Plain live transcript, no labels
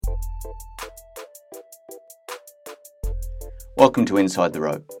Welcome to Inside the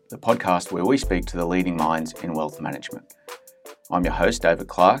Rope, the podcast where we speak to the leading minds in wealth management. I'm your host, David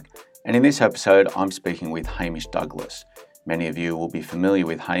Clark, and in this episode, I'm speaking with Hamish Douglass. Many of you will be familiar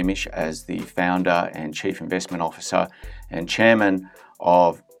with Hamish as the founder and chief investment officer and chairman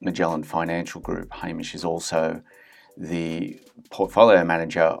of Magellan Financial Group. Hamish is also the portfolio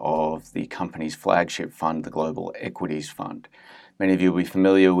manager of the company's flagship fund, the Global Equities Fund. Many of you will be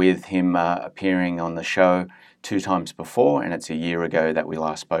familiar with him appearing on the show 2 times before, and it's a year ago that we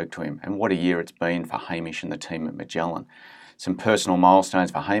last spoke to him. And what a year it's been for Hamish and the team at Magellan. Some personal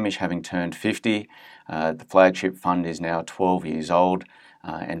milestones for Hamish, having turned 50. The flagship fund is now 12 years old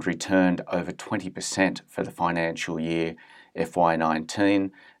and returned over 20% for the financial year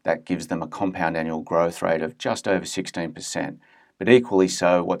FY19. That gives them a compound annual growth rate of just over 16%. But equally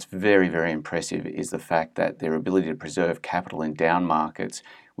so, what's very, very impressive is the fact that their ability to preserve capital in down markets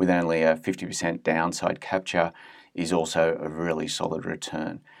with only a 50% downside capture is also a really solid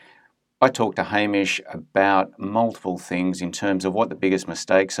return. I talked to Hamish about multiple things in terms of what the biggest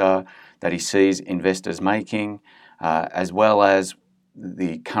mistakes are that he sees investors making, as well as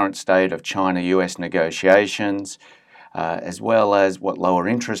the current state of China-US negotiations, as well as what lower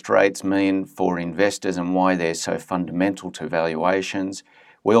interest rates mean for investors and why they're so fundamental to valuations.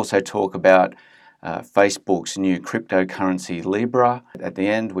 We also talk about Facebook's new cryptocurrency Libra at the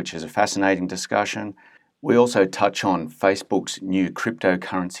end, which is a fascinating discussion. We also touch on Facebook's new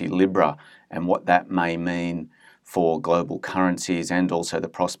cryptocurrency Libra and what that may mean for global currencies and also the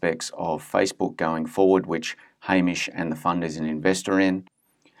prospects of Facebook going forward, which Hamish and the fund is an investor in.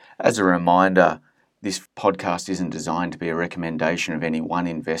 As a reminder, this podcast isn't designed to be a recommendation of any one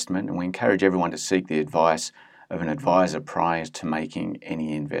investment, and we encourage everyone to seek the advice of an advisor prior to making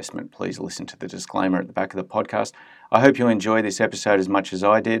any investment. Please listen to the disclaimer at the back of the podcast. I hope you enjoy this episode as much as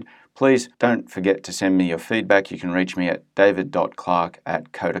I did. Please don't forget to send me your feedback. You can reach me at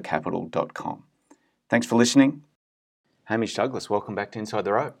david.clark@codacapital.com. Thanks for listening. Hamish Douglass, welcome back to Inside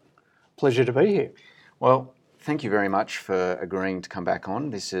the Rope. Pleasure to be here. Well, thank you very much for agreeing to come back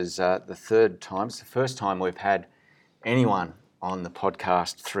on. This is the third time. It's the first time we've had anyone on the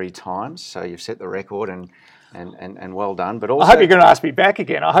podcast 3 times. So you've set the record and well done. But also, I hope you're going to ask me back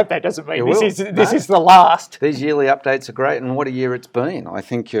again. I hope that doesn't mean this is the last. These yearly updates are great, and what a year it's been. I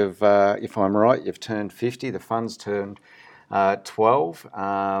think you've, if I'm right, you've turned 50. The fund's turned 12.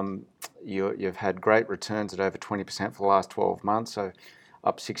 You've had great returns at over 20% for the last 12 months, so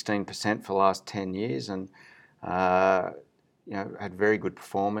up 16% for the last 10 years, and had very good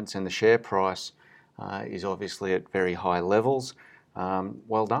performance. And the share price is obviously at very high levels.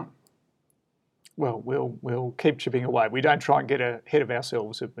 Well done. Well, we'll keep chipping away. We don't try and get ahead of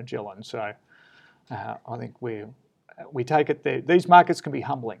ourselves at Magellan. So I think we take it there. These markets can be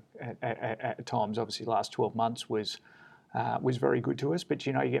humbling at times. Obviously, the last 12 months was very good to us, but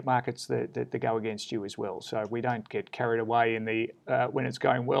you get markets that go against you as well. So we don't get carried away in the when it's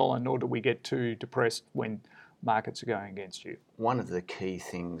going well, and nor do we get too depressed when markets are going against you. One of the key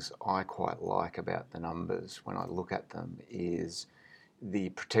things I quite like about the numbers when I look at them is the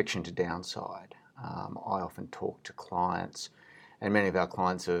protection to downside. I often talk to clients, and many of our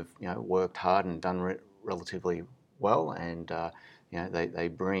clients have worked hard and done relatively well, and they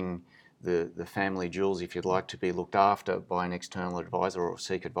bring the family jewels, if you'd like, to be looked after by an external advisor or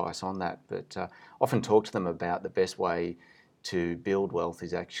seek advice on that. But often talk to them about the best way to build wealth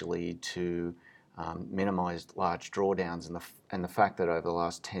is actually to minimise large drawdowns, and the fact that over the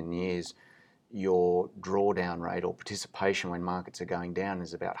last 10 years your drawdown rate or participation when markets are going down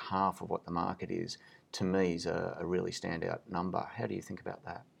is about half of what the market is, to me is a really standout number. How do you think about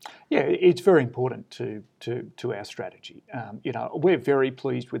that? Yeah, it's very important to our strategy. We're very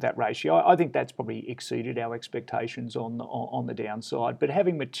pleased with that ratio. I think that's probably exceeded our expectations on the downside. But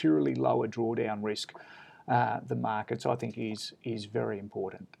having materially lower drawdown risk the markets, I think, is very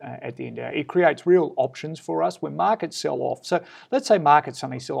important at the end of the day. It creates real options for us when markets sell off. So let's say markets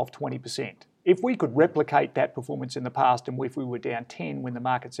only sell off 20%. If we could replicate that performance in the past, and if we were down 10 when the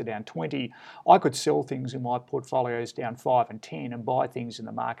markets are down 20, I could sell things in my portfolios down 5 and 10 and buy things in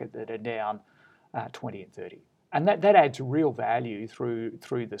the market that are down 20 and 30. And that adds real value through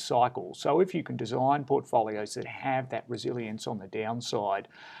the cycle. So if you can design portfolios that have that resilience on the downside,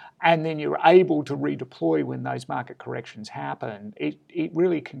 and then you're able to redeploy when those market corrections happen, it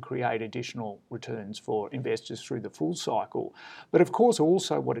really can create additional returns for investors through the full cycle. But of course,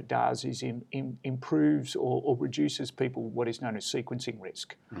 also what it does is improves or reduces people what is known as sequencing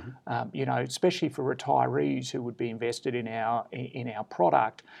risk. Mm-hmm. Especially for retirees who would be invested in our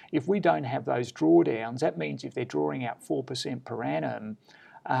product. If we don't have those drawdowns, that means if they're drawing out 4% per annum,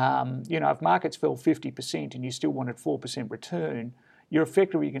 If markets fell 50% and you still wanted 4% return, you're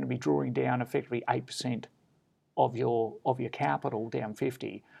effectively going to be drawing down effectively 8% of your capital down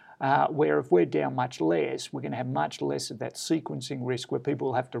 50. Where if we're down much less, we're going to have much less of that sequencing risk where people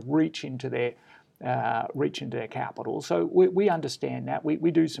will have to reach into their capital. So we understand that.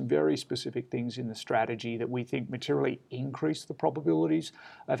 We do some very specific things in the strategy that we think materially increase the probabilities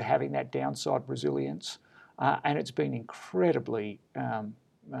of having that downside resilience. And it's been incredibly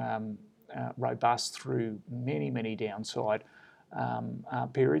robust through many downside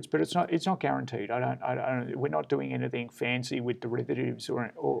periods, but it's not guaranteed. We're not doing anything fancy with derivatives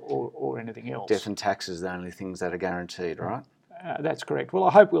or anything else. Death and taxes are the only things that are guaranteed, right? That's correct. Well,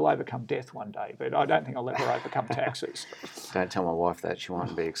 I hope we'll overcome death one day, but I don't think I'll ever overcome taxes. Don't tell my wife that; she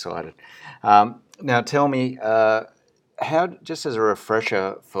won't be excited. Now, tell me, how, just as a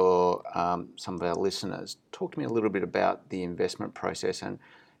refresher for some of our listeners, talk to me a little bit about the investment process and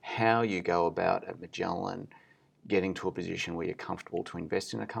how you go about at Magellan getting to a position where you're comfortable to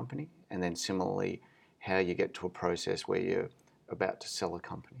invest in a company, and then similarly, how you get to a process where you're about to sell a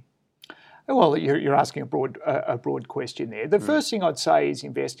company. Well, you're asking a broad question there. The first thing I'd say is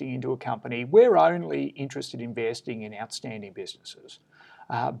investing into a company. We're only interested in investing in outstanding businesses,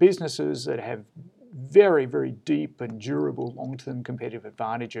 businesses that have very deep and durable long-term competitive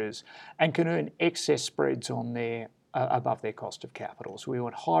advantages and can earn excess spreads on their above their cost of capital. So we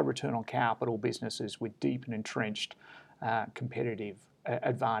want high return on capital businesses with deep and entrenched competitive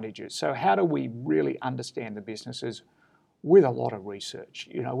advantages. So how do we really understand the businesses? With a lot of research.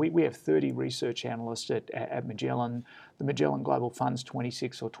 We have 30 research analysts at Magellan. The Magellan Global Fund's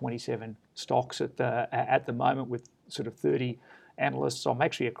 26 or 27 stocks at the moment, with sort of 30 analysts. I'm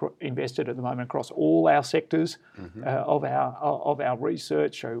actually invested at the moment across all our sectors of our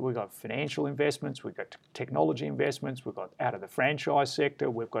research. So we've got financial investments, we've got technology investments, we've got out of the franchise sector,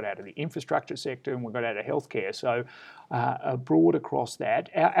 we've got out of the infrastructure sector, and we've got out of healthcare. So broad across that.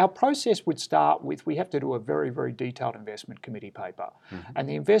 Our process would start with, we have to do a very detailed investment committee paper. And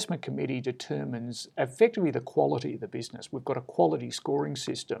the investment committee determines effectively the quality of the business. We've got a quality scoring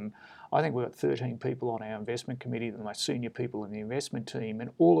system. I think we've got 13 people on our investment committee, the most senior people in the investment team, and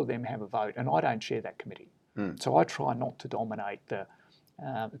all of them have a vote, and I don't chair that committee. So I try not to dominate the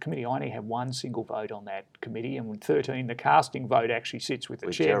committee. I only have one single vote on that committee, and with 13, the casting vote actually sits with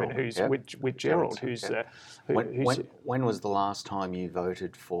the chairman, Gerald. with Gerald, When was the last time you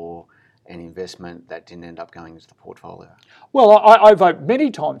voted for an investment that didn't end up going into the portfolio? Well, I vote many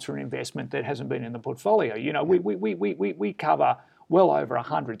times for an investment that hasn't been in the portfolio. We cover well over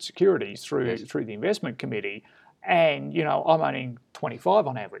 100 securities through the investment committee, and I'm owning 25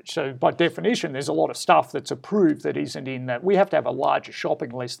 on average. So by definition, there's a lot of stuff that's approved that isn't in that. We have to have a larger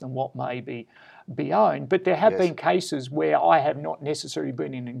shopping list than what may be owned. But there have been cases where I have not necessarily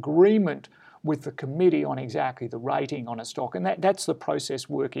been in agreement with the committee on exactly the rating on a stock, and that's the process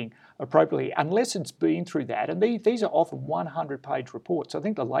working appropriately, unless it's been through that. And these are often 100-page reports. I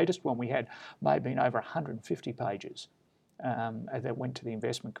think the latest one we had may have been over 150 pages that went to the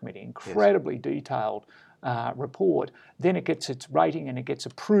investment committee. Incredibly detailed report. Then it gets its rating and it gets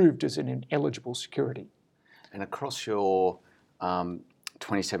approved as an eligible security. And across your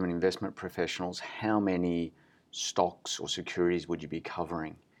 27 investment professionals, how many stocks or securities would you be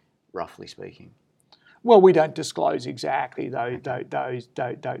covering, roughly speaking? Well, we don't disclose exactly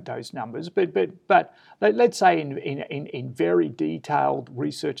those numbers, but let's say in very detailed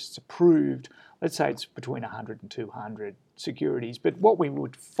research it's approved, let's say it's between 100 and 200 securities. But what we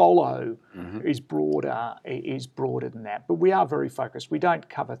would follow is broader than that. But we are very focused. We don't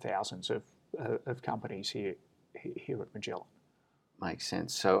cover thousands of companies here at Magellan. Makes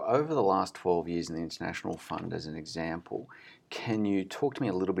sense. So over the last 12 years in the International Fund, as an example, can you talk to me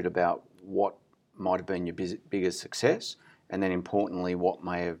a little bit about what might have been your biggest success, and then importantly, what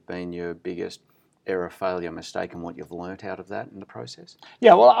may have been your biggest error, failure, mistake, and what you've learnt out of that in the process?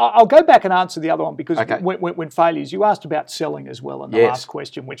 Yeah, well, I'll go back and answer the other one, because when failures, you asked about selling as well in the last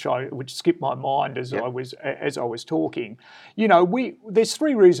question, which skipped my mind as I was talking. There's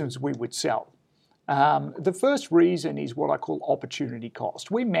three reasons we would sell. The first reason is what I call opportunity cost.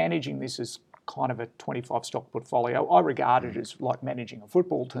 We're managing this as kind of a 25 stock portfolio. I regard it as like managing a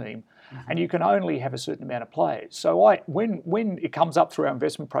football team, and you can only have a certain amount of players. So when it comes up through our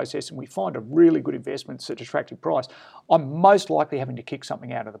investment process and we find a really good investment at an attractive price, I'm most likely having to kick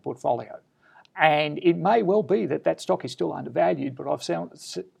something out of the portfolio. And it may well be that that stock is still undervalued, but I've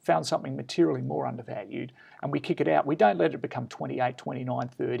found something materially more undervalued, and we kick it out. We don't let it become 28, 29,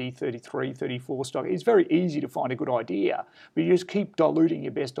 30, 33, 34 stock. It's very easy to find a good idea, but you just keep diluting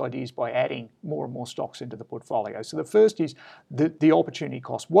your best ideas by adding more and more stocks into the portfolio. So the first is the opportunity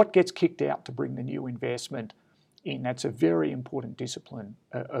cost. What gets kicked out to bring the new investment in? That's a very important discipline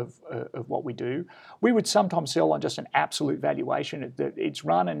of what we do. We would sometimes sell on just an absolute valuation. It's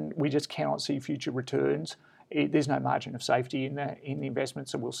run and we just cannot see future returns. There's no margin of safety in the investment,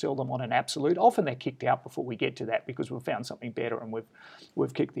 so we'll sell them on an absolute. Often they're kicked out before we get to that because we've found something better and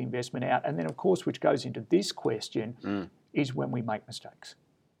we've kicked the investment out. And then, of course, which goes into this question, is when we make mistakes.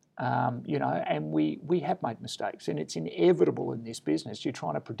 And we have made mistakes, and it's inevitable in this business. You're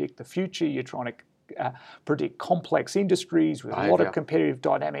trying to predict the future. You're trying to predict complex industries with a lot of competitive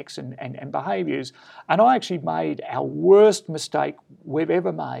dynamics and behaviours. And I actually made our worst mistake we've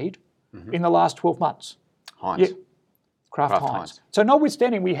ever made in the last 12 months. Heinz. Yeah, Kraft Heinz. So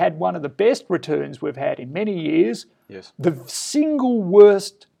notwithstanding we had one of the best returns we've had in many years, the single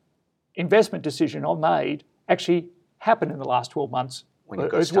worst investment decision I made actually happened in the last 12 months when you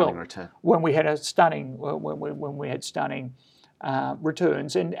got a stunning return. When we had a stunning, when we had stunning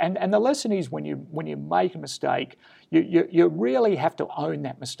returns, and the lesson is when you make a mistake, you really have to own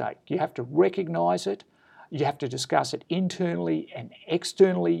that mistake. You have to recognise it. You have to discuss it internally and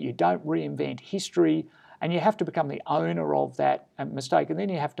externally. You don't reinvent history, and you have to become the owner of that mistake. And then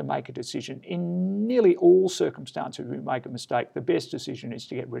you have to make a decision. In nearly all circumstances, we make a mistake. The best decision is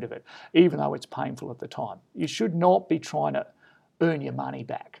to get rid of it, even though it's painful at the time. You should not be trying to earn your money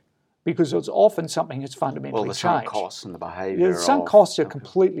back, because it's often something that's fundamentally changed. Well, the sunk costs and the behaviour. The sunk costs are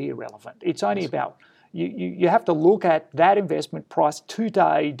completely irrelevant. It's only about, you have to look at that investment price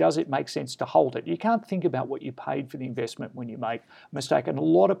today. Does it make sense to hold it? You can't think about what you paid for the investment when you make a mistake. And a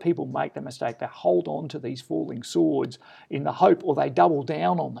lot of people make the mistake. They hold on to these falling swords in the hope, or they double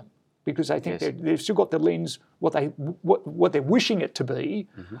down on them because they think they've still got the lens, what they're wishing it to be,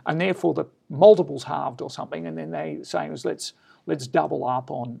 and therefore the multiple's halved or something. And then they're saying, let's double up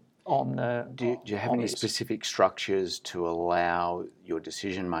on do you have any specific structures to allow your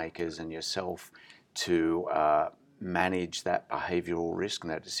decision makers and yourself to manage that behavioural risk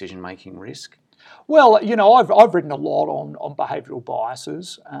and that decision making risk? Well, I've written a lot on behavioural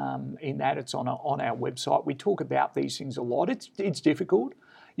biases. In that, it's on our website. We talk about these things a lot. It's difficult.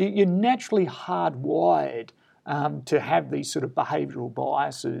 You're naturally hardwired to have these sort of behavioural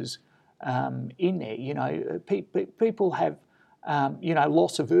biases in there. People have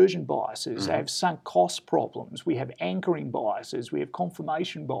loss aversion biases, they have sunk cost problems, we have anchoring biases, we have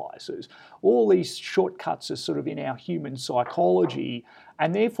confirmation biases. All these shortcuts are sort of in our human psychology,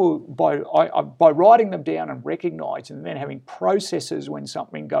 and therefore by writing them down and recognising and then having processes when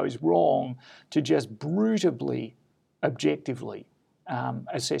something goes wrong to just brutally, objectively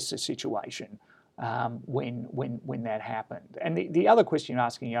assess the situation. When that happened. And the other question you're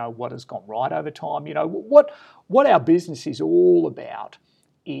asking, what has gone right over time? What our business is all about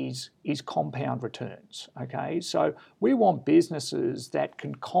is compound returns. Okay, so we want businesses that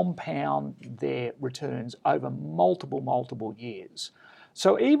can compound their returns over multiple years.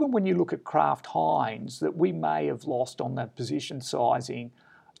 So even when you look at Kraft Heinz, that we may have lost on the position sizing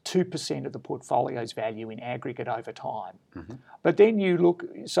 2% of the portfolio's value in aggregate over time. But then you look,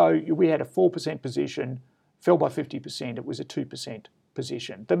 so we had a 4% position, fell by 50%, it was a 2%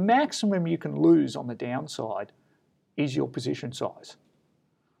 position. The maximum you can lose on the downside is your position size.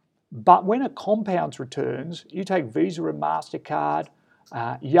 But when it compounds returns, you take Visa and MasterCard,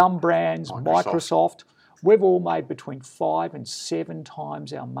 Yum Brands, Microsoft, we've all made between 5 and 7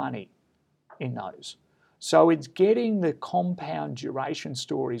 times our money in those. So it's getting the compound duration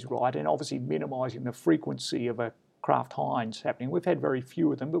stories right, and obviously minimising the frequency of a Kraft Heinz happening. We've had very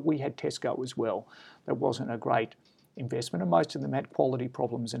few of them, but we had Tesco as well. That wasn't a great investment, and most of them had quality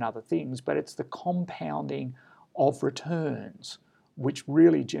problems and other things, but it's the compounding of returns which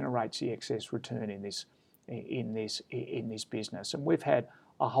really generates the excess return in this business. And we've had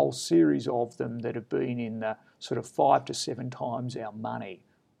a whole series of them that have been in the sort of 5 to 7 times our money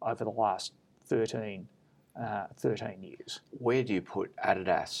over the last 13 years. Where do you put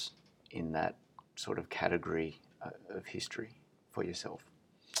Adidas in that sort of category of history for yourself?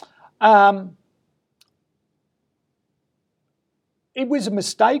 It was a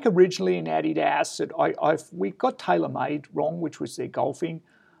mistake originally in Adidas that we got TaylorMade wrong, which was their golfing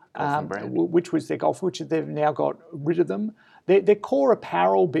brand. Which they've now got rid of them. Their core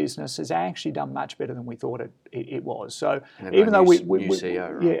apparel business has actually done much better than we thought it was. So even though new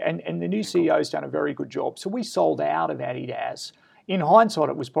CEO, right? and the new CEO's done a very good job. So we sold out of Adidas in hindsight,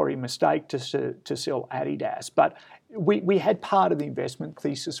 it was probably a mistake to sell Adidas, but we had part of the investment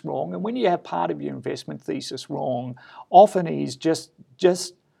thesis wrong. And when you have part of your investment thesis wrong, often is just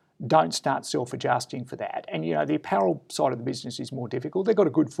don't start self-adjusting for that. And the apparel side of the business is more difficult. They've got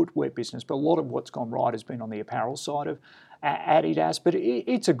a good footwear business, but a lot of what's gone right has been on the apparel side of Adidas. But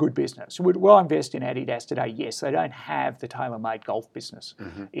it's a good business. Would I invest in Adidas today? Yes. They don't have the tailor-made golf business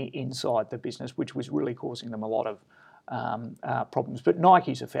inside the business, which was really causing them a lot of problems. But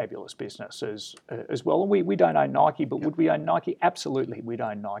Nike's a fabulous business as well. And we don't own Nike, but would we own Nike? Absolutely, we'd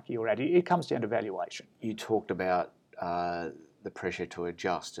own Nike or Adidas. It comes down to valuation. You talked about the pressure to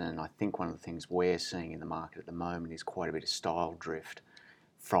adjust, and I think one of the things we're seeing in the market at the moment is quite a bit of style drift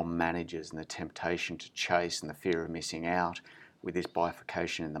from managers and the temptation to chase and the fear of missing out with this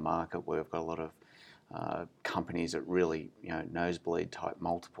bifurcation in the market where we've got a lot of companies at really nosebleed type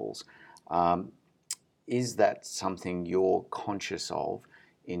multiples. Is that something you're conscious of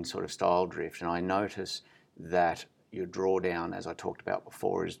in sort of style drift? And I notice that your drawdown, as I talked about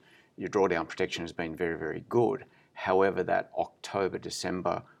before, is your drawdown protection has been very, very good. However, that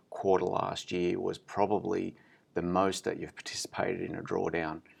October-December quarter last year was probably the most that you've participated in a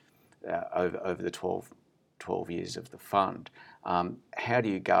drawdown over the 12 years of the fund. How do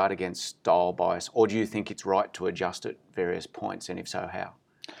you guard against style bias, or do you think it's right to adjust at various points, and if so, how?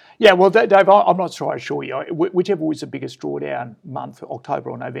 Yeah, well, Dave, I'm not so sure. Whichever was the biggest drawdown month,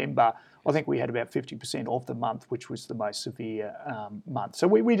 October or November, I think we had about 50% of the month, which was the most severe month. So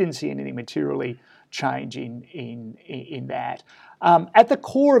we didn't see anything materially change in that. At the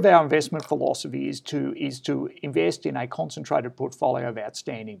core of our investment philosophy is to invest in a concentrated portfolio of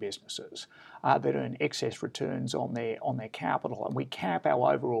outstanding businesses that earn excess returns on their capital, and we cap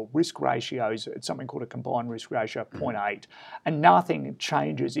our overall risk ratios at something called a combined risk ratio of 0.8, and nothing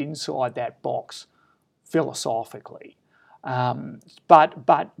changes inside that box philosophically.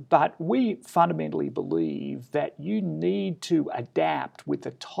 But we fundamentally believe that you need to adapt with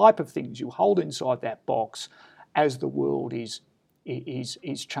the type of things you hold inside that box as the world is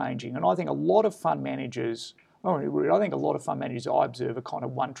changing. And I think a lot of fund managers, I observe are kind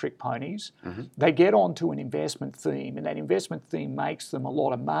of one-trick ponies. They get onto an investment theme, and that investment theme makes them a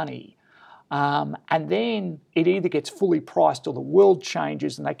lot of money. And then it either gets fully priced or the world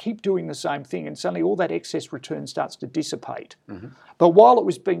changes and they keep doing the same thing, and suddenly all that excess return starts to dissipate. But while it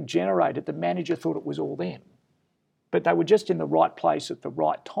was being generated, the manager thought it was all them. But they were just in the right place at the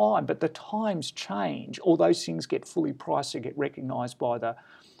right time. But the times change. All those things get fully priced and get recognised by the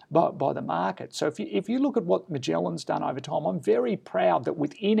market. So if you look at what Magellan's done over time, I'm very proud that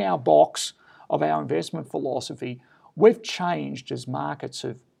within our box of our investment philosophy, we've changed as markets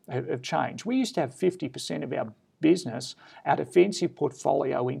have changed. We used to have 50% of our business, our defensive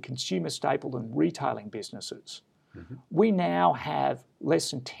portfolio, in consumer staple and retailing businesses. We now have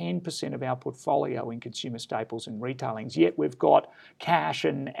less than 10% of our portfolio in consumer staples and retailings, yet we've got cash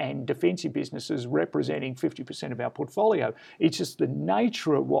and defensive businesses representing 50% of our portfolio. It's just the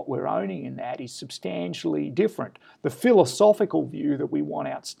nature of what we're owning in that is substantially different. The philosophical view that we want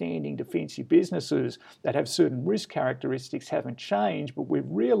outstanding defensive businesses that have certain risk characteristics haven't changed, but we've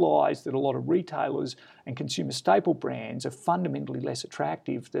realised that a lot of retailers and consumer staple brands are fundamentally less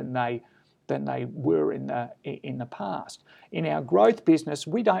attractive than they were in the past. In our growth business,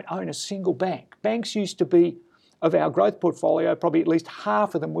 we don't own a single bank. Banks used to be, of our growth portfolio, probably at least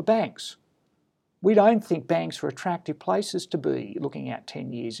half of them were banks. We don't think banks are attractive places to be looking at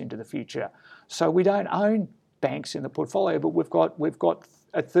 10 years into the future. So we don't own banks in the portfolio, but we've got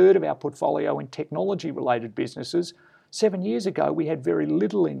a third of our portfolio in technology-related businesses. 7 years ago, we had very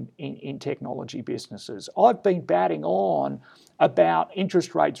little in technology businesses. I've been batting on about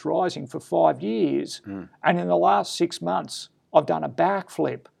interest rates rising for 5 years, and in the last 6 months, I've done a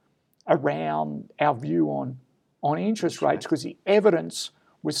backflip around our view on interest rates because the evidence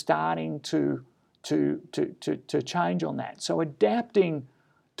was starting to change on that. So adapting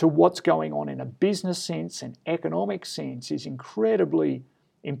to what's going on in a business sense and economic sense is incredibly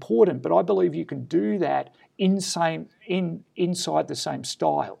important, but I believe you can do that inside the same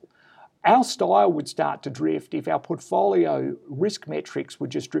style. Our style would start to drift if our portfolio risk metrics were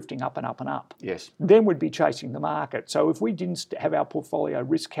just drifting up and up and up. Yes. Then we'd be chasing the market. So if we didn't have our portfolio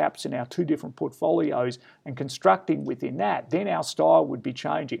risk caps in our two different portfolios and constructing within that, then our style would be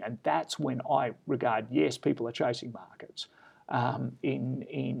changing. And that's when I regard, yes, people are chasing markets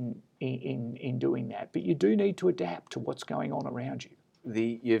in doing that. But you do need to adapt to what's going on around you.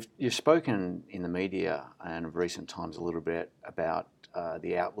 You've spoken in the media and of recent times a little bit about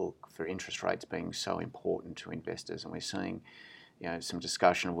the outlook for interest rates being so important to investors, and we're seeing some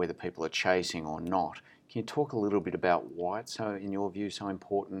discussion of whether people are chasing or not. Can you talk a little bit about why it's so, in your view, so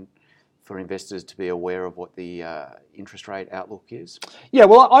important for investors to be aware of what the interest rate outlook is? Yeah,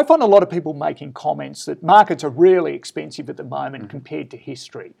 well, I find a lot of people making comments that markets are really expensive at the moment compared to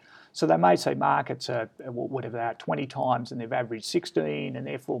history. So they may say markets are, whatever they are, 20 times and they've averaged 16 and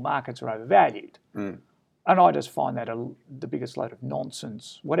therefore markets are overvalued. And I just find that the biggest load of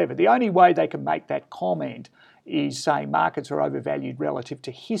nonsense, whatever. The only way they can make that comment is saying markets are overvalued relative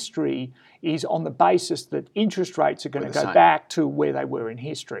to history is on the basis that interest rates are going to go back to where they were in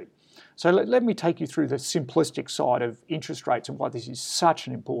history. So let me take you through the simplistic side of interest rates and why this is such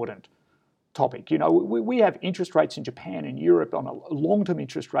an important topic. You know, we have interest rates in Japan and Europe on long-term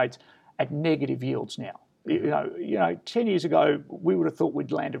interest rates at negative yields now. You know, 10 years ago, we would have thought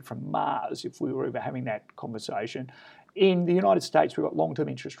we'd landed from Mars if we were ever having that conversation. In the United States, we've got long-term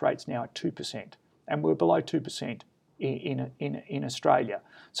interest rates now at 2%, and we're below 2% in Australia.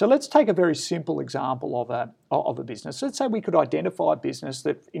 So let's take a very simple example of a business. Let's say we could identify a business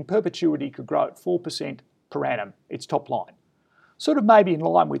that in perpetuity could grow at 4% per annum, its top line. Sort of maybe in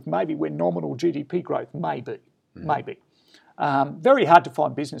line with maybe where nominal GDP growth may be. Very hard to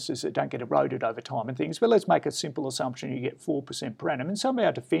find businesses that don't get eroded over time and things, but let's make a simple assumption you get 4% per annum. And some of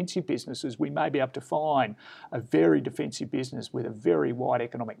our defensive businesses, we may be able to find a very defensive business with a very wide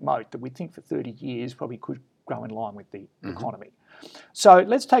economic moat that we think for 30 years probably could grow in line with the economy. So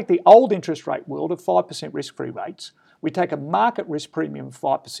let's take the old interest rate world of 5% risk-free rates. We take a market risk premium of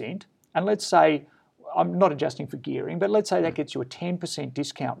 5%, and let's say, I'm not adjusting for gearing, but let's say that gets you a 10%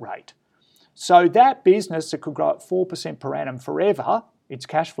 discount rate. So that business that could grow at 4% per annum forever, its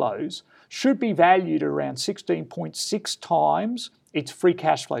cash flows, should be valued at around 16.6 times its free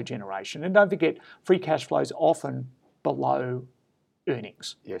cash flow generation. And don't forget, free cash flow is often below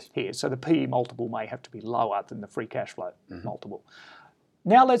earnings here. So the PE multiple may have to be lower than the free cash flow multiple.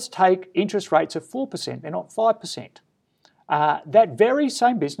 Now let's take interest rates of 4%. They're not 5%. That very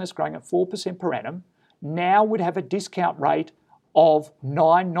same business growing at 4% per annum now would have a discount rate of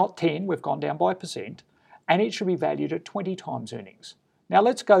 9, not 10, we've gone down by 1%, and it should be valued at 20 times earnings. Now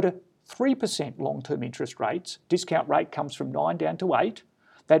let's go to 3% long-term interest rates. Discount rate comes from 9 down to 8.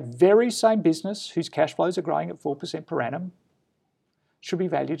 That very same business whose cash flows are growing at 4% per annum should be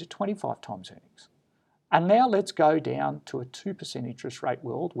valued at 25 times earnings. And now let's go down to a 2% interest rate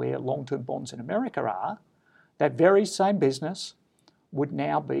world where long-term bonds in America are. That very same business would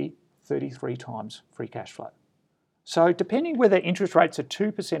now be 33 times free cash flow. So depending whether interest rates are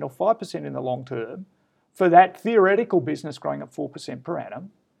 2% or 5% in the long term, for that theoretical business growing at 4% per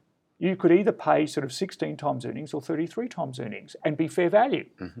annum, you could either pay sort of 16 times earnings or 33 times earnings and be fair value.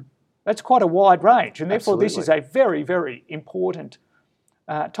 That's quite a wide range, and therefore this is a very, very important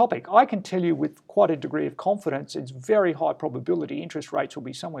topic. I can tell you with quite a degree of confidence, it's very high probability interest rates will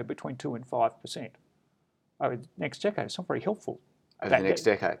be somewhere between 2 and 5% over the next decade. It's not very helpful. Over the next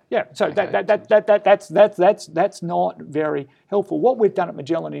decade. Yeah, so okay. that's not very helpful. What we've done at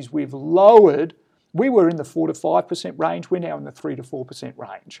Magellan is we've lowered. We were in the 4 to 5% range. We're now in the 3 to 4%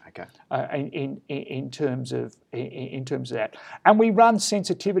 range. Okay. In terms of that, and we run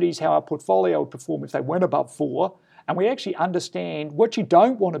sensitivities how our portfolio would perform if they went above 4, and we actually understand what you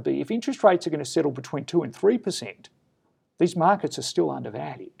don't want to be if interest rates are going to settle between 2 and 3%. These markets are still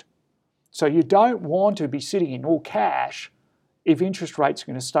undervalued, so you don't want to be sitting in all cash if interest rates are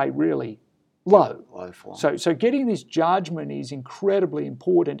going to stay really low. So getting this judgment is incredibly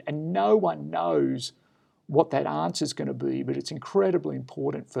important, and no one knows what that answer is going to be, but it's incredibly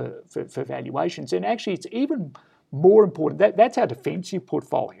important for valuations. And actually, it's even more important. That's our defensive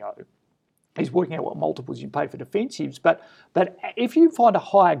portfolio, is working out what multiples you pay for defensives. But if you find a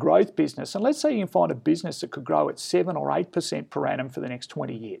higher growth business, and let's say you find a business that could grow at 7 or 8% per annum for the next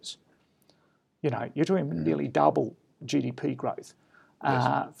 20 years, you know, you're doing nearly double GDP growth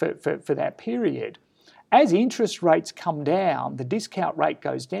for that period. As interest rates come down, the discount rate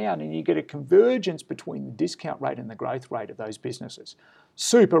goes down, and you get a convergence between the discount rate and the growth rate of those businesses.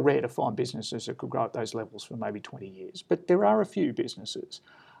 Super rare to find businesses that could grow at those levels for maybe 20 years, but there are a few businesses.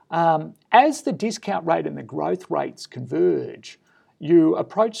 As the discount rate and the growth rates converge, you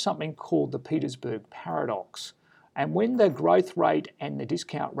approach something called the Petersberg paradox. And when the growth rate and the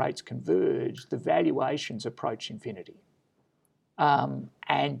discount rates converge, the valuations approach infinity.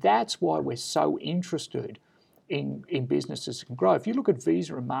 And that's why we're so interested in businesses that can grow. If you look at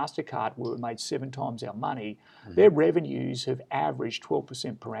Visa and MasterCard, where we made 7 times our money, their revenues have averaged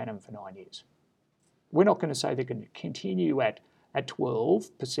 12% per annum for 9 years. We're not going to say they're going to continue at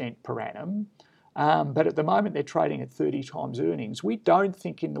 12% per annum, but at the moment they're trading at 30 times earnings. We don't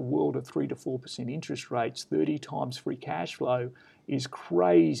think in the world of 3 to 4% interest rates, 30 times free cash flow is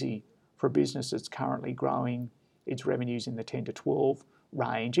crazy for a business that's currently growing its revenues in the 10 to 12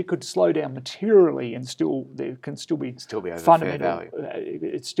 range. It could slow down materially and there can still be over fundamental. fair value.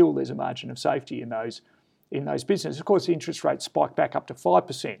 It's still, there's a margin of safety in those businesses. Of course, the interest rates spike back up to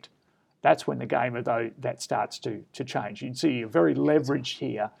 5%. That's when the game of that starts to change. You can see you're very leveraged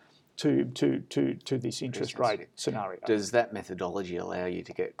here to this interest rate scenario. Does that methodology allow you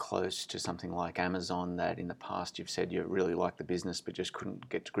to get close to something like Amazon, that in the past you've said you really like the business but just couldn't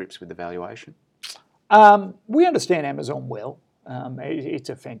get to grips with the valuation? We understand Amazon well. It's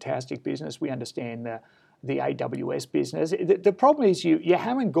a fantastic business. We understand the AWS business. The problem is you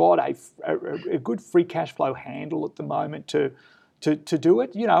haven't got a good free cash flow handle at the moment to do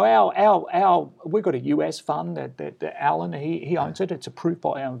it. You know, we've got a US fund that Alan, he owns it. It's approved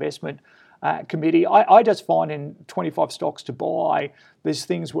by our investment committee. I just find in 25 stocks to buy, there's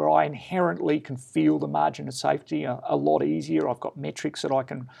things where I inherently can feel the margin of safety a lot easier. I've got metrics that I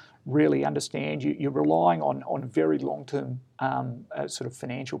can really understand. You're relying on very long-term sort of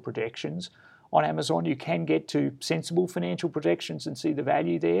financial projections. On Amazon, you can get to sensible financial projections and see the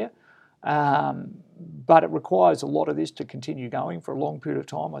value there. But it requires a lot of this to continue going for a long period of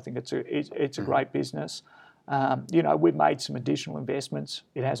time. I think it's a great business. You know, we've made some additional investments.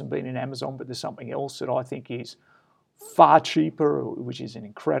 It hasn't been in Amazon, but there's something else that I think is far cheaper, which is an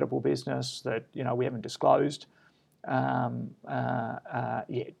incredible business that, you know, we haven't disclosed yet.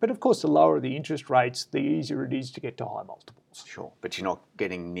 But of course, the lower the interest rates, the easier it is to get to high multiples. Sure, but you're not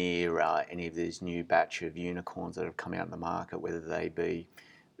getting near any of these new batch of unicorns that have come out in the market, whether they be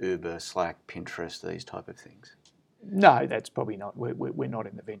Uber, Slack, Pinterest, these type of things. No, that's probably not. We're not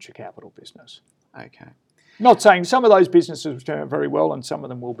in the venture capital business. Okay. Not saying some of those businesses turn out very well, and some of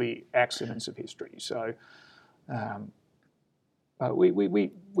them will be accidents of history. So,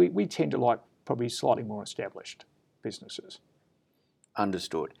 we tend to like probably slightly more established businesses.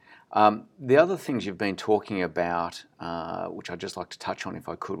 Understood. The other things you've been talking about, which I'd just like to touch on if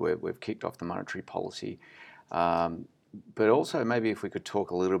I could, we've kicked off the monetary policy, but also maybe if we could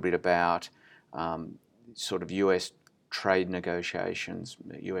talk a little bit about sort of US trade negotiations,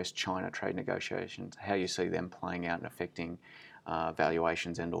 US-China trade negotiations, how you see them playing out and affecting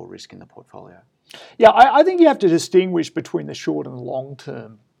valuations and or risk in the portfolio. Yeah, I think you have to distinguish between the short and the long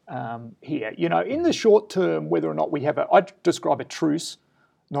term here. You know, in the short term, whether or not we have I describe a truce,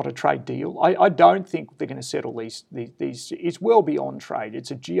 not a trade deal. I don't think they're going to settle these. It's well beyond trade.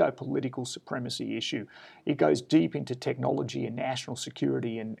 It's a geopolitical supremacy issue. It goes deep into technology and national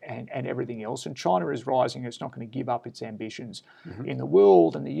security and everything else. And China is rising. It's not going to give up its ambitions in the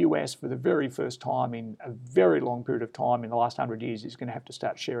world. And the US, for the very first time in a very long period of time in the last 100 years, is going to have to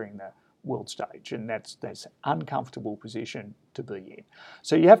start sharing the world stage, and that's an uncomfortable position to be in.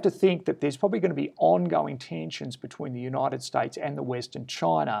 So you have to think that there's probably going to be ongoing tensions between the United States and the West and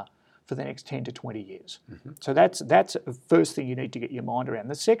China for the next 10 to 20 years. So that's the first thing you need to get your mind around.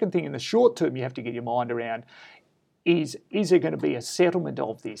 The second thing in the short term you have to get your mind around is there going to be a settlement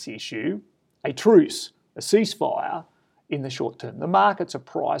of this issue, a truce, a ceasefire in the short term? The markets are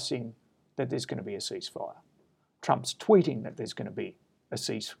pricing that there's going to be a ceasefire. Trump's tweeting that there's going to be a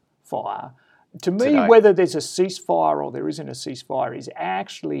ceasefire. To me, Today, whether there's a ceasefire or there isn't a ceasefire is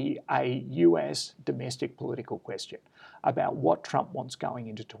actually a US domestic political question about what Trump wants going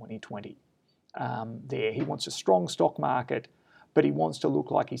into 2020. He wants a strong stock market, but he wants to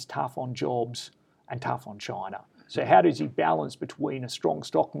look like he's tough on jobs and tough on China. So how does he balance between a strong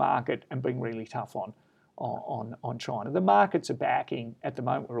stock market and being really tough on China? The markets are backing, at the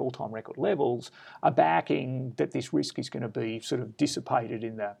moment we're all-time record levels, are backing that this risk is going to be sort of dissipated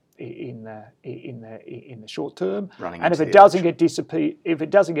in the short term. And if it doesn't get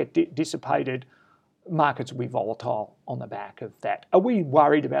dissipated, markets will be volatile on the back of that. Are we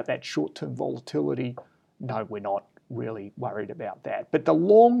worried about that short-term volatility? No, we're not really worried about that. But the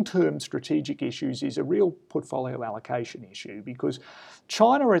long-term strategic issues is a real portfolio allocation issue, because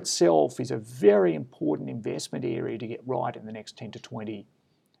China itself is a very important investment area to get right in the next 10 to 20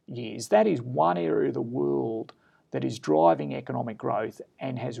 years. That is one area of the world that is driving economic growth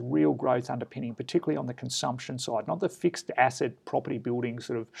and has real growth underpinning, particularly on the consumption side, not the fixed asset property building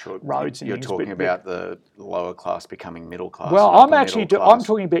sort of roads and You're things. You're talking about the lower class becoming middle class. Well, I'm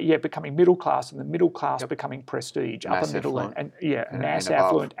talking about becoming middle class, and the middle class becoming prestige, mass upper middle affluent. and mass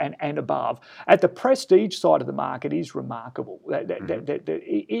affluent and above. At the prestige side of the market is remarkable.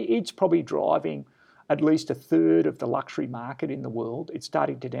 It's probably driving at least a third of the luxury market in the world. It's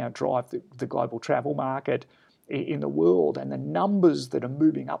starting to now drive the global travel market in the world, and the numbers that are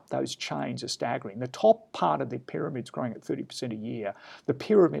moving up those chains are staggering. The top part of the pyramid is growing at 30% a year. The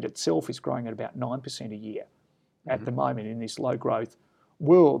pyramid itself is growing at about 9% a year at the moment in this low growth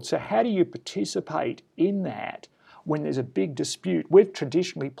world. So how do you participate in that when there's a big dispute? We've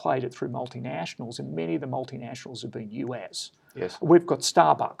traditionally played it through multinationals, and many of the multinationals have been US. Yes. We've got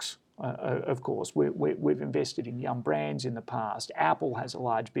Starbucks, of course. We've invested in Yum Brands in the past. Apple has a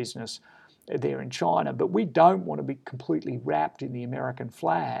large business there in China, but we don't want to be completely wrapped in the American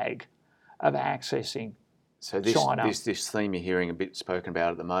flag of accessing China. This theme you're hearing a bit spoken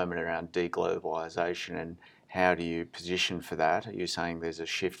about at the moment around deglobalisation, and how do you position for that? Are you saying there's a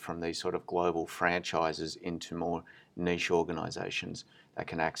shift from these sort of global franchises into more niche organisations that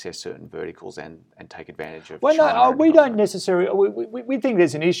can access certain verticals and take advantage of China? Well, no, we don't necessarily. We think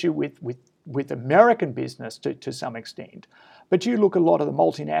there's an issue with American business to some extent. But you look at a lot of the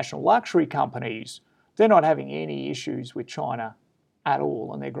multinational luxury companies, they're not having any issues with China at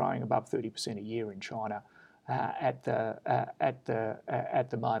all, and they're growing above 30% a year in China at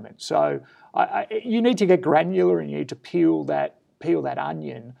the moment. So you need to get granular, and you need to peel that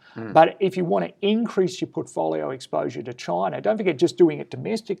onion. But if you want to increase your portfolio exposure to China, don't forget just doing it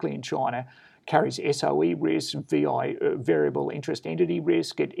domestically in China carries SOE risk, variable interest entity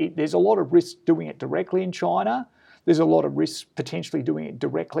risk. There's a lot of risk doing it directly in China. There's a lot of risk potentially doing it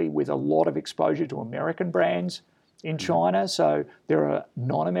directly with a lot of exposure to American brands in China. So there are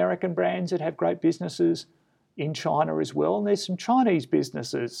non-American brands that have great businesses in China as well. And there's some Chinese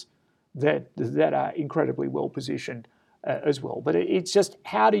businesses that are incredibly well positioned as well. But it's just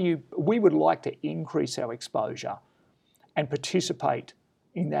we would like to increase our exposure and participate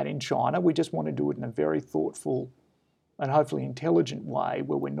in that in China. We just want to do it in a very thoughtful and hopefully intelligent way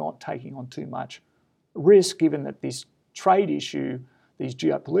where we're not taking on too much risk, given that this trade issue, these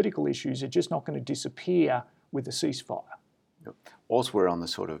geopolitical issues are just not going to disappear with the ceasefire. Whilst we're on the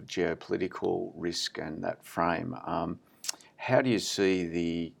sort of geopolitical risk and that frame, how do you see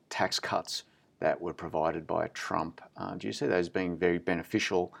the tax cuts that were provided by Trump? Do you see those being very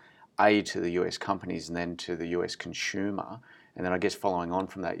beneficial, A, to the US companies and then to the US consumer? And then I guess following on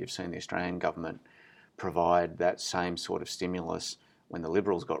from that, you've seen the Australian government provide that same sort of stimulus when the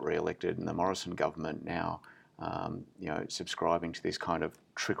Liberals got re-elected, and the Morrison government now subscribing to this kind of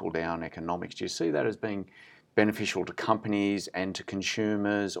trickle-down economics. Do you see that as being beneficial to companies and to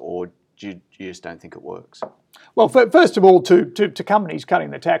consumers, or do you just don't think it works? Well, first of all, to companies cutting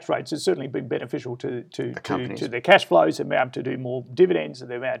the tax rates has certainly been beneficial to their cash flows. They've been able to do more dividends,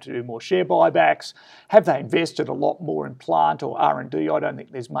 and they've been able to do more share buybacks. Have they invested a lot more in plant or R&D? I don't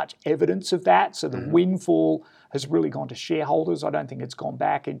think there's much evidence of that. So the windfall has really gone to shareholders. I don't think it's gone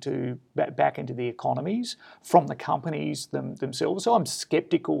back into the economies from the companies themselves. So I'm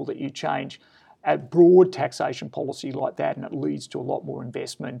sceptical that you change a broad taxation policy like that and it leads to a lot more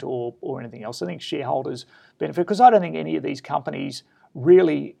investment or anything else. I think shareholders benefit, because I don't think any of these companies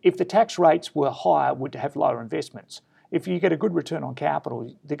really, if the tax rates were higher, would have lower investments. If you get a good return on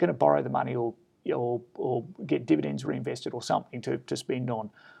capital, they're going to borrow the money or get dividends reinvested or something to spend on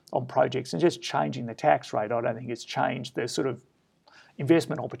projects. And just changing the tax rate, I don't think it's changed the sort of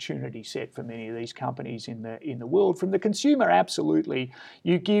investment opportunity set for many of these companies in the world. From the consumer, absolutely,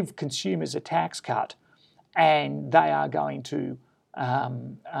 you give consumers a tax cut and they are going to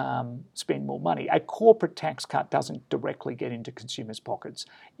spend more money. A corporate tax cut doesn't directly get into consumers' pockets.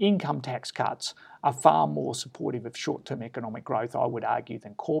 Income tax cuts are far more supportive of short-term economic growth, I would argue,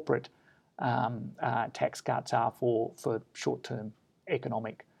 than corporate tax cuts are for short-term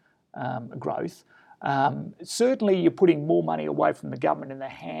economic growth. Certainly, you're putting more money away from the government in the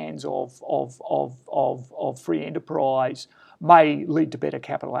hands of free enterprise may lead to better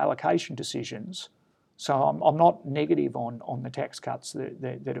capital allocation decisions. So I'm not negative on the tax cuts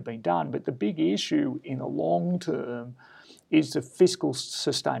that have been done, but the big issue in the long term is the fiscal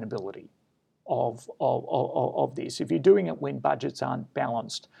sustainability of this. If you're doing it when budgets aren't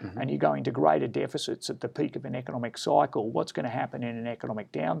balanced and you're going to greater deficits at the peak of an economic cycle, what's going to happen in an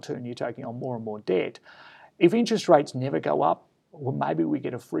economic downturn? You're taking on more and more debt. If interest rates never go up, well, maybe we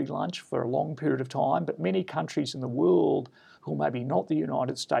get a free lunch for a long period of time, but many countries in the world, who maybe not the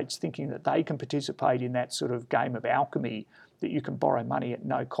United States, thinking that they can participate in that sort of game of alchemy, that you can borrow money at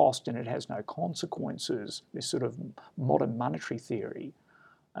no cost and it has no consequences, this sort of modern monetary theory,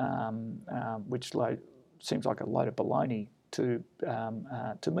 which seems like a load of baloney to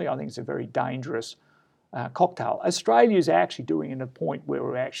me. I think it's a very dangerous cocktail. Australia is actually doing it at a point where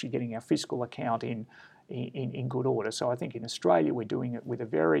we're actually getting our fiscal account in good order. So I think in Australia we're doing it with a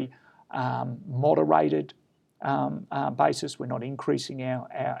very moderated basis. We're not increasing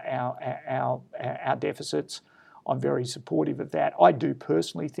our deficits. I'm very supportive of that. I do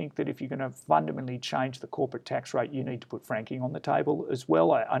personally think that if you're going to fundamentally change the corporate tax rate, you need to put franking on the table as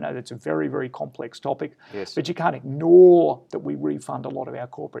well. I know that's a very, very complex topic, Yes. but you can't ignore that we refund a lot of our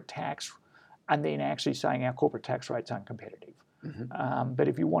corporate tax and then actually saying our corporate tax rate's uncompetitive. But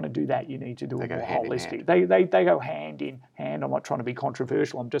if you want to do that, you need to do it more holistic. They go hand in hand. I'm not trying to be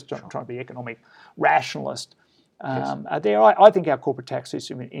controversial. I'm just trying to be economic rationalist. I think our corporate tax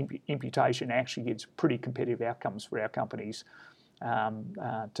system imputation actually gives pretty competitive outcomes for our companies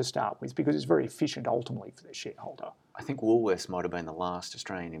to start with, because it's very efficient ultimately for the shareholder. I think Woolworths might have been the last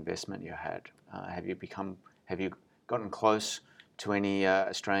Australian investment you had. Have you gotten close to any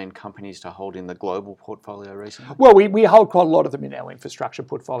Australian companies to hold in the global portfolio recently? Well, we hold quite a lot of them in our infrastructure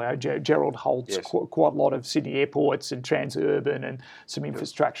portfolio. Gerald holds quite a lot of Sydney airports and Transurban and some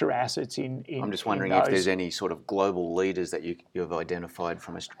infrastructure assets in I'm just wondering if there's any sort of global leaders that you've identified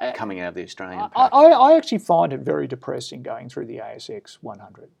from coming out of the Australian patch. I actually find it very depressing going through the ASX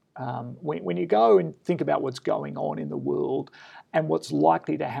 100. When you go and think about what's going on in the world and what's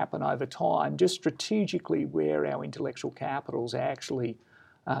likely to happen over time, just strategically where our intellectual capital's actually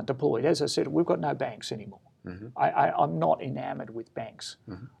deployed. As I said, we've got no banks anymore. I'm not enamoured with banks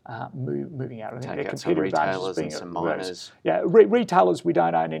moving out. I think take out some retailers and some miners. Yeah, retailers, we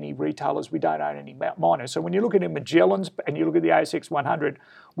don't own any retailers, we don't own any miners. So when you look at Magellan's and you look at the ASX 100,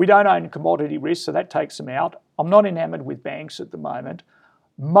 we don't own commodity risk, so that takes them out. I'm not enamoured with banks at the moment.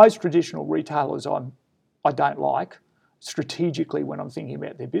 Most traditional retailers I don't like strategically when I'm thinking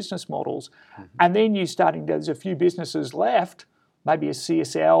about their business models. And then there's a few businesses left, maybe a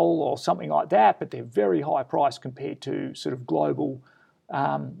CSL or something like that, but they're very high priced compared to sort of global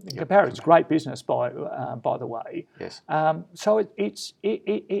comparisons. Great business by the way. Yes. So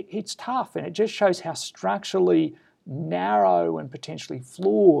it's tough, and it just shows how structurally narrow and potentially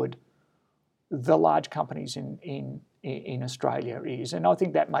flawed the large companies in Australia is. And I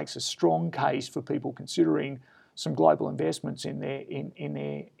think that makes a strong case for people considering some global investments in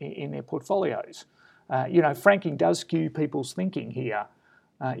their portfolios. Franking does skew people's thinking here.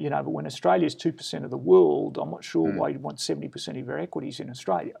 But when Australia's 2% of the world, I'm not sure why you'd want 70% of your equities in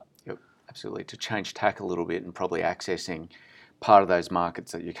Australia. Yep, absolutely. To change tack a little bit and probably accessing part of those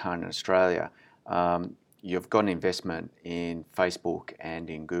markets that you can't in Australia, you've got an investment in Facebook and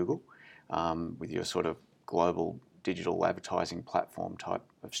in Google with your sort of global digital advertising platform type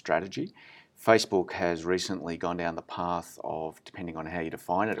of strategy. Facebook has recently gone down the path of, depending on how you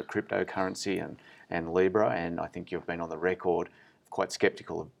define it, a cryptocurrency and Libra, and I think you've been on the record quite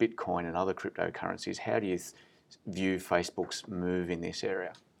sceptical of Bitcoin and other cryptocurrencies. How do you view Facebook's move in this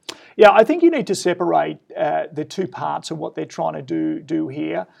area? Yeah, I think you need to separate the two parts of what they're trying to do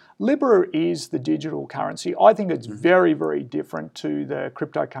here. Libra is the digital currency. I think it's very, very different to the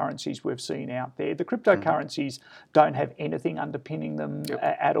cryptocurrencies we've seen out there. The cryptocurrencies don't have anything underpinning them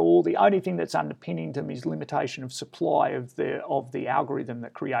at all. The only thing that's underpinning them is limitation of supply of the algorithm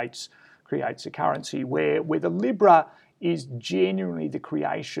that creates a currency, where the Libra is genuinely the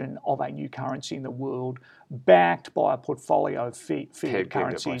creation of a new currency in the world, backed by a portfolio of fiat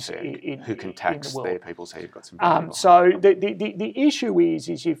currencies who can tax in the world. their people, so you've got some. So the issue is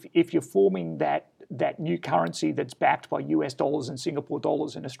if you're forming that new currency that's backed by US dollars and Singapore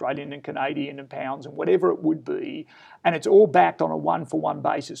dollars and Australian and Canadian and pounds and whatever it would be, and it's all backed on a one-for-one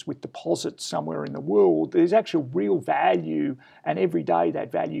basis with deposits somewhere in the world, there's actual real value, and every day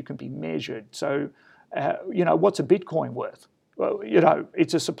that value can be measured. So what's a Bitcoin worth? Well,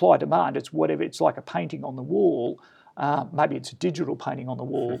 it's a supply demand. It's whatever. It's like a painting on the wall. Maybe it's a digital painting on the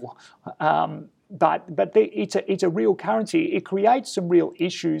wall. But it's a real currency. It creates some real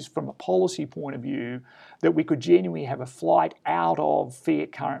issues from a policy point of view, that we could genuinely have a flight out of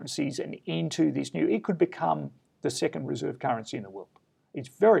fiat currencies and into this new. It could become the second reserve currency in the world. It's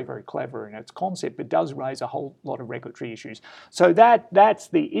very, very clever in its concept, but does raise a whole lot of regulatory issues. So that's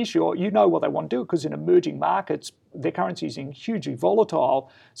the issue. You know what they want to do, because in emerging markets, their currency is hugely volatile.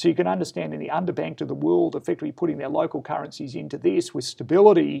 So you can understand in the underbanked of the world, effectively putting their local currencies into this with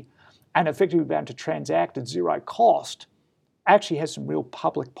stability and effectively being able to transact at zero cost actually has some real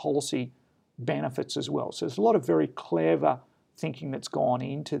public policy benefits as well. So there's a lot of very clever thinking that's gone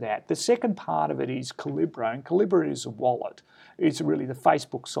into that. The second part of it is Calibra, and Calibra is a wallet. It's really the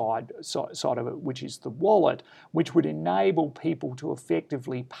Facebook side of it, which is the wallet, which would enable people to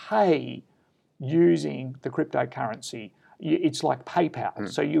effectively pay using the cryptocurrency. It's like PayPal.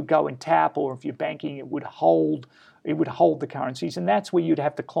 So you go and tap, or if you're banking, it would hold the currencies, and that's where you'd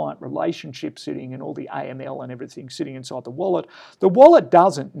have the client relationship sitting and all the AML and everything sitting inside the wallet. The wallet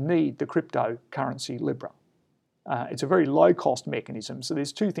doesn't need the cryptocurrency Libra. It's a very low-cost mechanism. So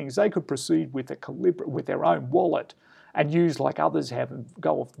there's two things. They could proceed with with their own wallet and use, like others have, and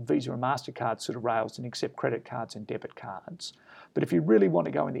go off the Visa and MasterCard sort of rails and accept credit cards and debit cards. But if you really want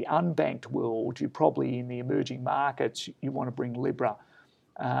to go in the unbanked world, you probably, in the emerging markets, you want to bring Libra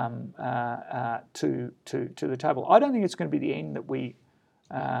to the table. I don't think it's going to be the end that we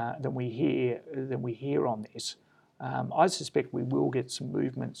hear on this. I suspect we will get some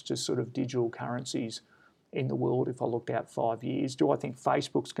movements to sort of digital currencies in the world if I looked out 5 years. Do I think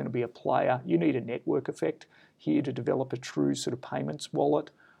Facebook's going to be a player? You need a network effect here to develop a true sort of payments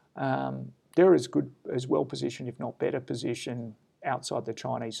wallet. They're as well positioned, if not better positioned, outside the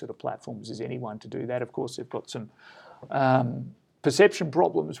Chinese sort of platforms as anyone to do that. Of course, they've got some perception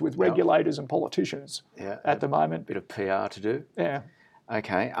problems with regulators and politicians at the moment. Bit of PR to do. Yeah.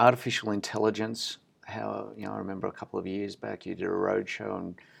 Okay, artificial intelligence. I remember a couple of years back you did a roadshow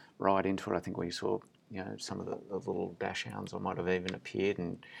and right into it. I think we saw some of the little dash hounds might have even appeared,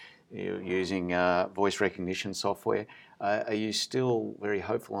 and you're using voice recognition software. Are you still very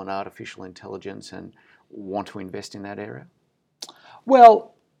hopeful on artificial intelligence and want to invest in that area?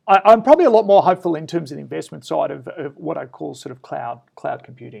 Well, I'm probably a lot more hopeful in terms of the investment side of what I call sort of cloud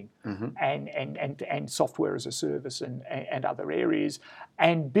computing and software as a service and other areas,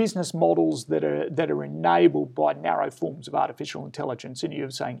 and business models that are enabled by narrow forms of artificial intelligence. And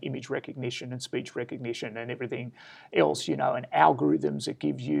you're saying image recognition and speech recognition and everything else, and algorithms that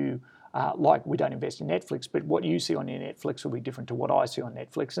give you, like we don't invest in Netflix, but what you see on your Netflix will be different to what I see on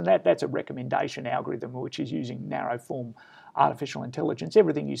Netflix. And that's a recommendation algorithm which is using narrow form artificial intelligence.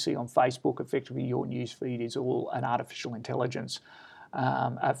 Everything you see on Facebook, effectively your news feed, is all an artificial intelligence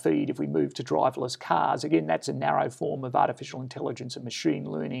feed. If we move to driverless cars, again, that's a narrow form of artificial intelligence and machine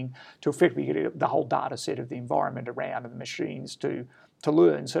learning to effectively get the whole data set of the environment around and the machines to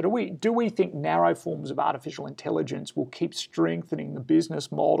learn. So do we think narrow forms of artificial intelligence will keep strengthening the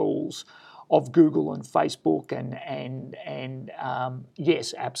business models of Google and Facebook? And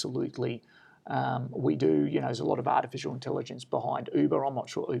yes, absolutely. We do. There's a lot of artificial intelligence behind Uber. I'm not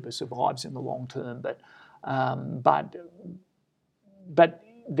sure Uber survives in the long term, but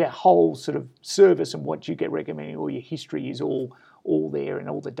the whole sort of service and what you get recommended, all your history is all there, and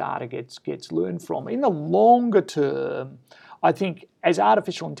all the data gets learned from. In the longer term, I think as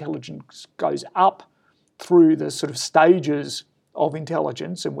artificial intelligence goes up through the sort of stages of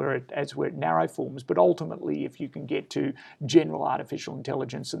intelligence, and we're at narrow forms, but ultimately if you can get to general artificial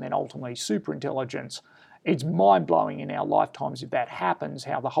intelligence and then ultimately super intelligence, it's mind-blowing in our lifetimes if that happens,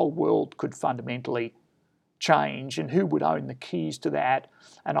 how the whole world could fundamentally change and who would own the keys to that.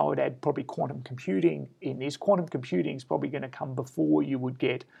 And I would add probably quantum computing in this. Quantum computing is probably going to come before you would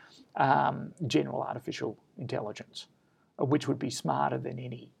get general artificial intelligence, which would be smarter than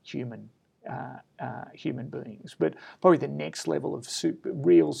any human beings. But probably the next level of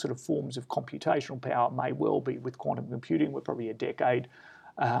real sort of forms of computational power may well be with quantum computing. We're probably a decade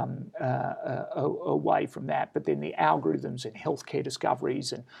away from that. But then the algorithms and healthcare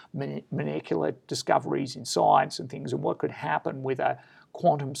discoveries and molecular discoveries in science and things, and what could happen with a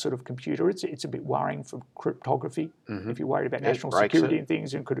quantum sort of computer. It's a bit worrying for cryptography. If you're worried about national security and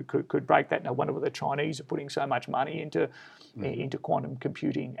things, and could break that. No wonder why the Chinese are putting so much money into quantum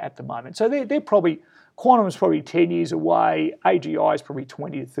computing at the moment. So they're probably, quantum is probably 10 years away. AGI is probably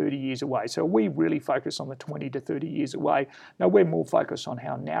 20 to 30 years away. So we really focus on the 20 to 30 years away. Now we're more focused on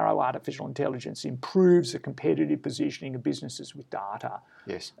how narrow artificial intelligence improves the competitive positioning of businesses with data.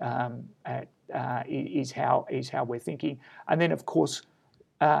 Yes, is how we're thinking. And then of course,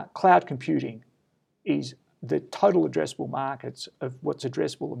 cloud computing is the total addressable markets of what's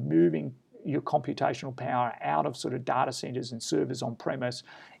addressable of moving your computational power out of sort of data centers and servers on premise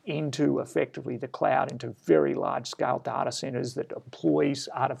into effectively the cloud, into very large scale data centers that employs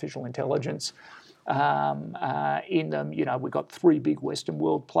artificial intelligence in them. We've got three big Western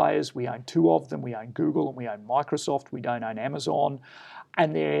world players. We own two of them. We own Google and we own Microsoft. We don't own Amazon.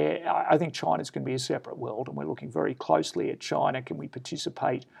 And I think China's going to be a separate world, and we're looking very closely at China. Can we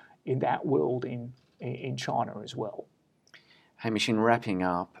participate in that world in China as well? Hamish, in wrapping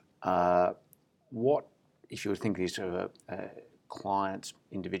up, what, if you were thinking of clients,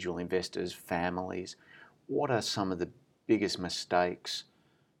 individual investors, families, what are some of the biggest mistakes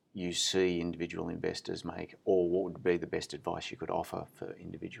you see individual investors make, or what would be the best advice you could offer for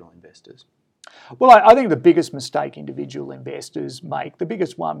individual investors? Well, I think the biggest mistake individual investors make, the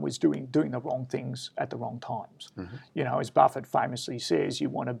biggest one was doing the wrong things at the wrong times. As Buffett famously says, you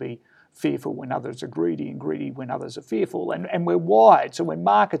want to be fearful when others are greedy and greedy when others are fearful. And we're wired. So when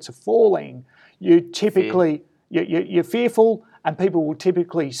markets are falling, you typically, you're fearful and people will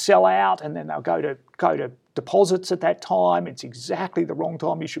typically sell out, and then they'll go to deposits at that time. It's exactly the wrong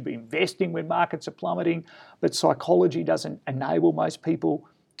time. You should be investing when markets are plummeting, but psychology doesn't enable most people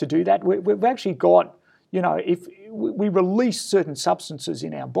to do that. We've actually got, if we release certain substances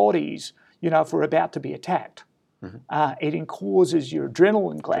in our bodies, if we're about to be attacked. It causes your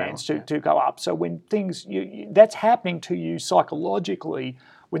adrenaline glands to go up. So when that's happening to you psychologically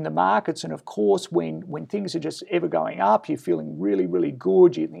when the markets, and of course when things are just ever going up, you're feeling really, really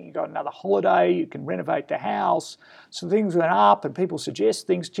good. You think you got another holiday, you can renovate the house. So things went up and people suggest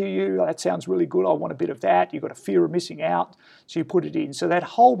things to you. That sounds really good. I want a bit of that. You've got a fear of missing out. So you put it in. So that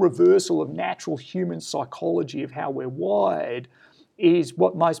whole reversal of natural human psychology of how we're wired is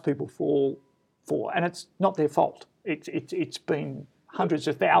what most people fall for. And it's not their fault. It's been hundreds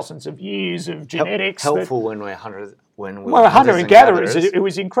of thousands of years of genetics. Helpful when we're hundreds. Well, hunter and gatherers, it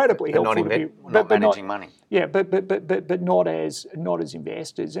was incredibly helpful. Not managing money. Yeah, but not as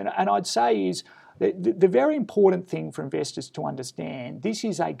investors. And I'd say is the very important thing for investors to understand, this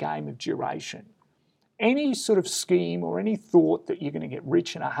is a game of duration. Any sort of scheme or any thought that you're going to get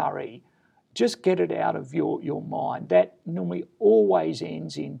rich in a hurry, just get it out of your mind. That normally always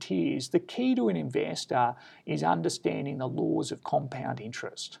ends in tears. The key to an investor is understanding the laws of compound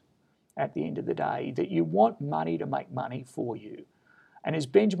interest at the end of the day, that you want money to make money for you. And as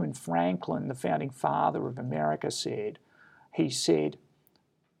Benjamin Franklin, the founding father of America, said, he said,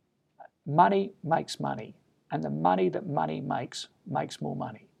 money makes money, and the money that money makes more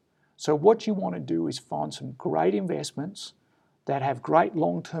money. So what you want to do is find some great investments that have great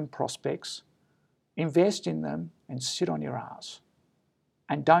long-term prospects, invest in them and sit on your ass.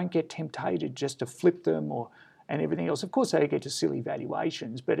 And don't get tempted just to flip them and everything else. Of course, they get to silly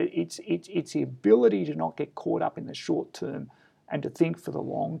valuations, but it's the ability to not get caught up in the short term and to think for the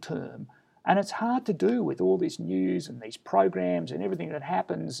long term. And it's hard to do with all this news and these programs and everything that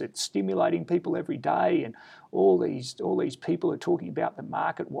happens. It's stimulating people every day, and all these people are talking about the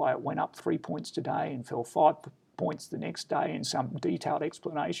market, why it went up 3 points today and fell 5 points the next day in some detailed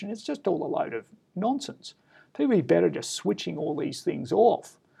explanation. It's just all a load of nonsense. People would be better just switching all these things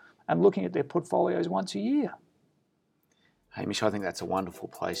off and looking at their portfolios once a year. Hamish, I think that's a wonderful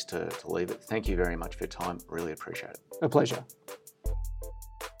place to leave it. Thank you very much for your time. Really appreciate it. A pleasure.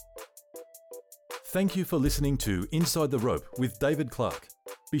 Thank you for listening to Inside the Rope with David Clark.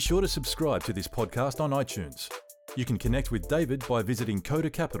 Be sure to subscribe to this podcast on iTunes. You can connect with David by visiting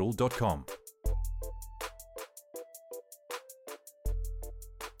codacapital.com.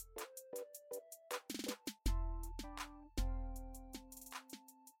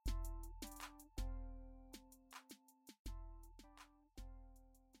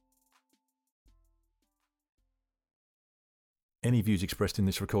 Any views expressed in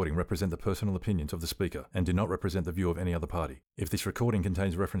this recording represent the personal opinions of the speaker and do not represent the view of any other party. If this recording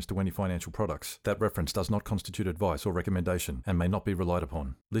contains reference to any financial products, that reference does not constitute advice or recommendation and may not be relied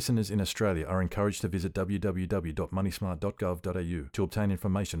upon. Listeners in Australia are encouraged to visit www.moneysmart.gov.au to obtain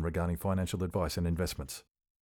information regarding financial advice and investments.